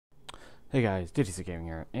Hey guys, DTC Gaming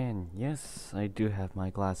here, and yes, I do have my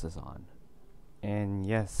glasses on. And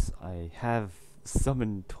yes, I have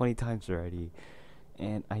summoned 20 times already,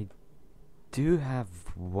 and I do have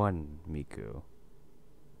one Miku,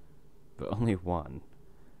 but only one.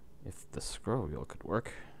 If the scroll wheel could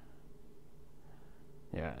work.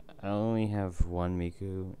 Yeah, I only have one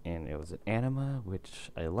Miku, and it was an anima,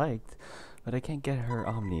 which I liked, but I can't get her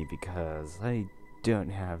Omni because I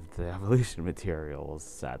don't have the evolution materials,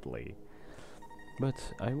 sadly. But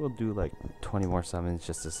I will do like 20 more summons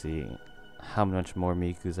just to see how much more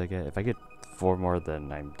Mikus I get. If I get 4 more,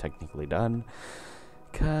 then I'm technically done.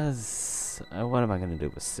 Cause what am I gonna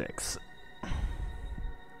do with 6?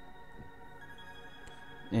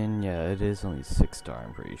 And yeah, it is only 6-star,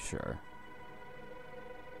 I'm pretty sure.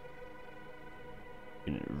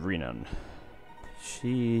 Renan.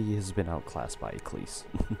 She has been outclassed by Eccles.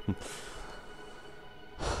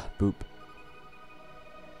 Boop.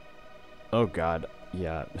 Oh god,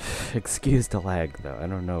 yeah. Excuse the lag though. I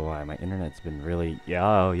don't know why. My internet's been really.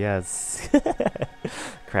 Oh, yes.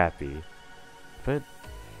 Crappy. But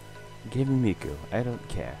give me Miku. I don't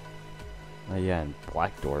care. Yeah, and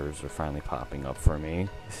black doors are finally popping up for me.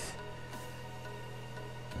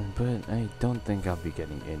 But I don't think I'll be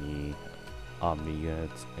getting any Omni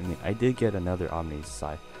units. I mean, I did get another Omni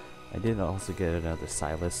I did also get another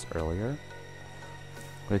Silas earlier,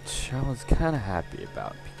 which I was kind of happy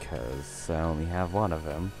about because I only have one of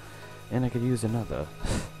them, and I could use another.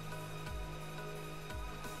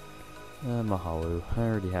 Mahalu, I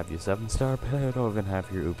already have your 7-star, but I don't even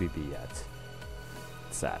have your UBB yet.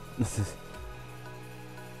 Sad.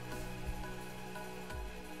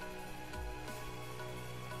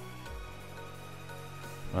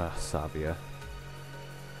 Sabia.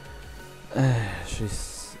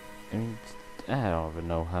 She's... I mean, I don't even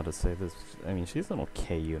know how to say this. I mean, she's an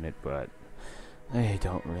okay unit, but I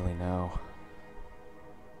don't really know.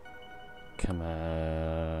 Come on.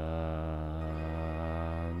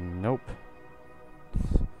 Nope.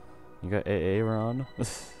 You got Aaron?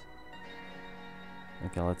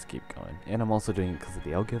 Okay, let's keep going. And I'm also doing it because of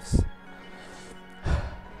the L gifts.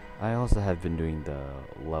 I also have been doing the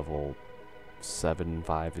level 7,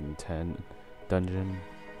 5, and 10 dungeon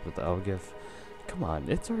with the L gift. Come on,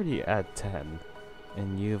 it's already at 10,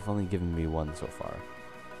 and you've only given me 1 so far.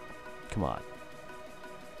 Come on.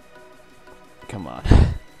 Come on.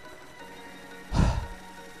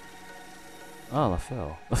 Oh,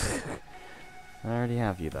 LaFille. I already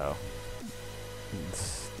have you, though.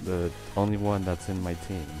 It's the only one that's in my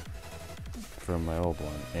team from my old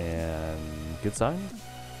one. And good sign?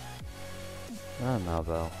 I don't know,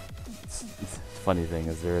 though. Funny thing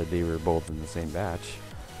is, they were both in the same batch.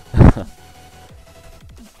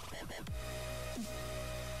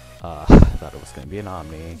 I thought it was gonna be an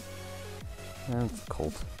Omni. That's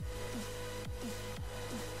Colt.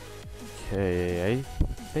 Okay, I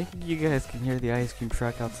think you guys can hear the ice cream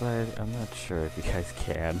truck outside. I'm not sure if you guys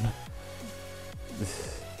can.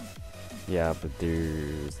 Yeah, but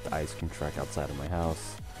there's the ice cream truck outside of my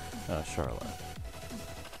house. Charlotte.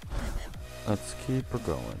 Let's keep her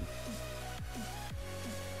going.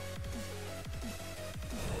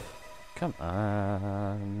 Come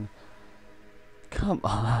on. Come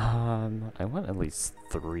on. I want at least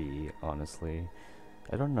 3, honestly.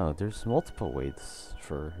 I don't know. There's multiple weights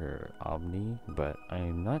for her Omni, but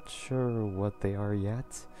I'm not sure what they are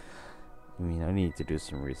yet. I mean, I need to do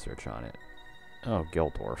some research on it. Oh,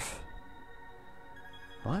 Gildorf.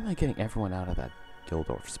 Why am I getting everyone out of that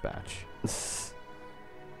Gildorf's batch?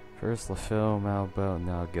 First LaFille, Malbo,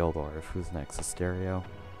 now Gildorf. Who's next? Asterio?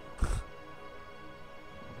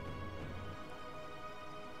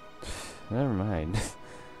 Never mind.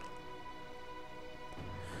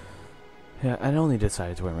 Yeah, I only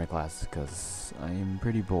decided to wear my glasses because I am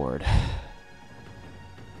pretty bored.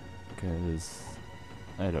 Because,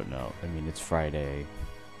 I don't know. I mean, it's Friday,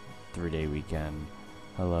 3-day weekend.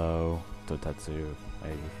 Hello, Totetsu,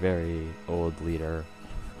 a very old leader.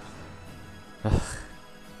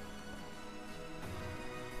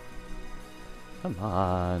 Come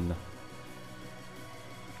on.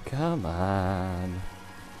 Come on.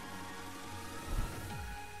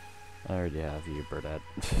 I already have you, Burdette.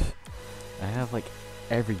 I have like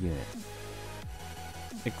every unit.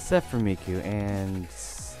 Except for Miku and...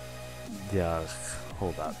 Yeah,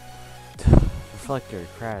 hold up. Reflector,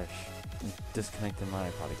 crash. Disconnected my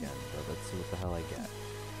iPod again, but let's see what the hell I get.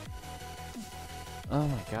 Oh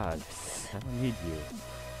my god, I don't need you.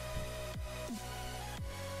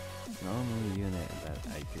 The only unit that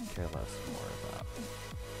I could care less more about.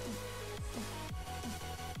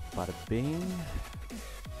 Bada bing.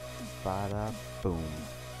 Bada boom.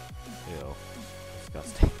 Ew.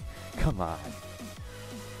 Disgusting. Come on.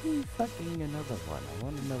 Fucking another one. I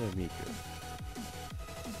want another Miku.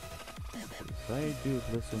 So I do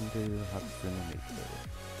listen to Hatsune Miku.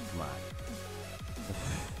 Come on.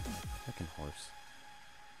 Fucking horse.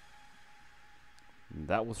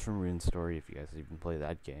 That was from Rune Story, if you guys even play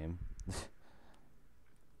that game.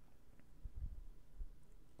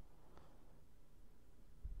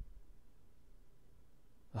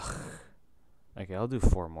 Okay, I'll do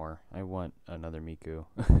 4 more. I want another Miku.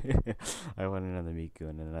 I want another Miku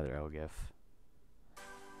and another Elgif.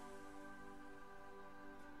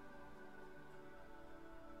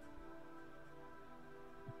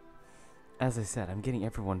 As I said, I'm getting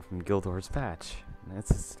everyone from Gildor's batch. That's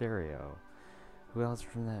a stereo. Who else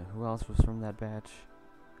from that? Who else was from that batch?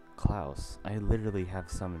 Klaus. I literally have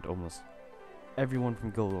summoned almost everyone from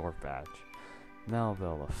Gildor's batch.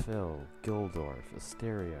 Malvilla, Phil, Gildorf,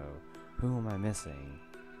 Asterio. Who am I missing?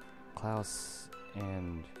 Klaus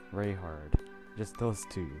and Rayhard. Just those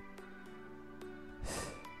 2.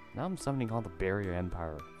 Now I'm summoning all the Barrier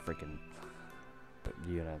Empire freaking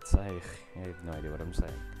units. I have no idea what I'm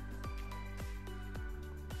saying.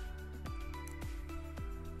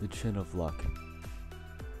 The Chin of Luck.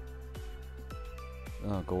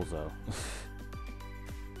 Oh, Golzo.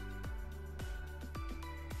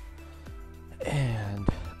 And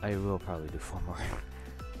I will probably do 4 more.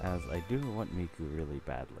 As I do want Miku really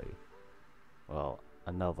badly. Well,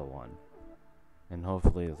 another one. And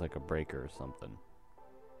hopefully it's like a breaker or something.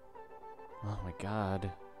 Oh my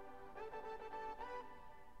god.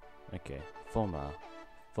 Okay, FOMO.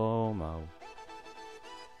 FOMO.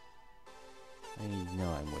 I know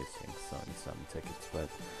I'm wasting some tickets, but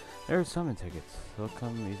there are summon tickets. They'll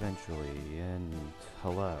come eventually, and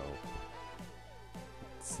hello.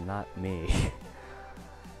 It's not me.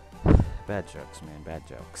 Bad jokes, man, bad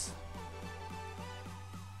jokes.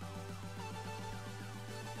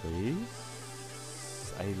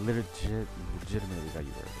 Please? I legitimately got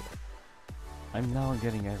you earlier. I'm now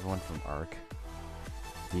getting everyone from Arc.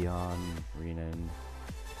 Dion, Renan,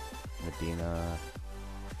 Medina.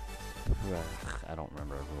 I don't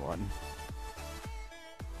remember everyone.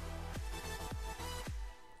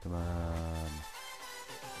 Come on.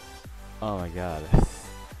 Oh my god.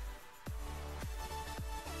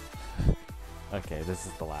 Okay, this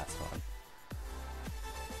is the last one.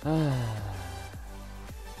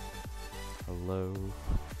 Hello.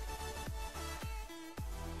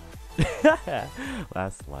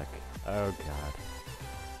 Last luck. Oh god.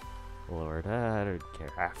 Lord, I don't care.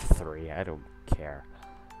 I have 3. I don't care.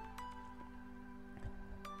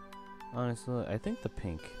 Honestly, I think the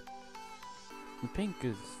pink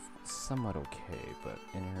is somewhat okay, but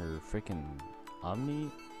in her freaking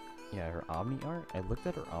Omni, her Omni art, I looked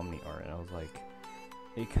at her Omni art and I was like,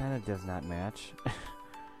 it kind of does not match.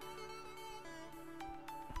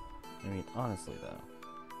 I mean, honestly though.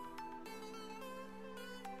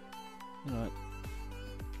 You know what?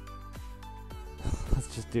 Let's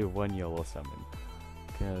just do 1 YOLO summon.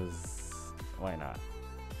 Because, why not?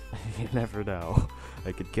 You never know.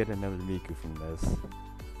 I could get another Miku from this.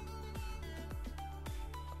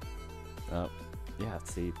 Oh, yeah,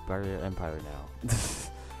 see, Barrier Empire now.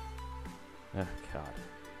 Oh, god.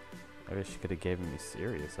 I wish you could have given me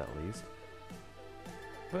Sirius at least.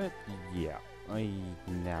 But, yeah, I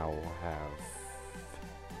now have...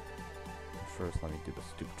 First, let me do the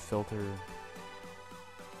stupid filter.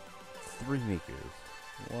 3 Mikus.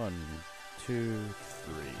 1, 2,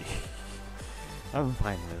 3. I'm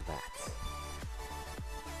fine with that.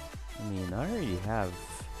 I mean, I already have,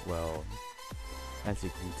 well, as you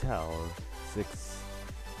can tell,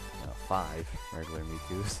 5 regular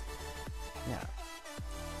Mikus. Yeah.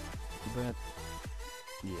 But,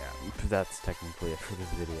 yeah, that's technically it for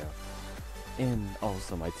this video. And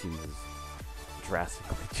also, my team has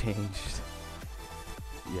drastically changed.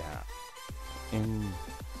 Yeah. And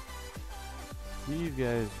these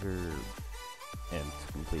guys are amped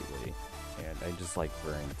completely. And I just like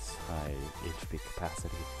Brent's high HP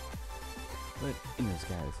capacity. But anyways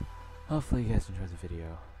guys, hopefully you guys enjoyed the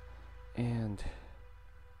video. And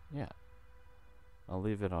yeah, I'll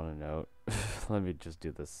leave it on a note. Let me just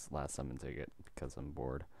do this last summon ticket because I'm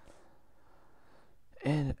bored.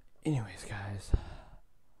 And anyways guys,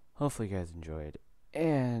 hopefully you guys enjoyed.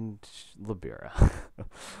 And Libera.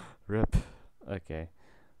 RIP. Okay.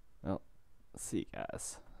 Well, see you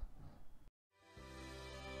guys.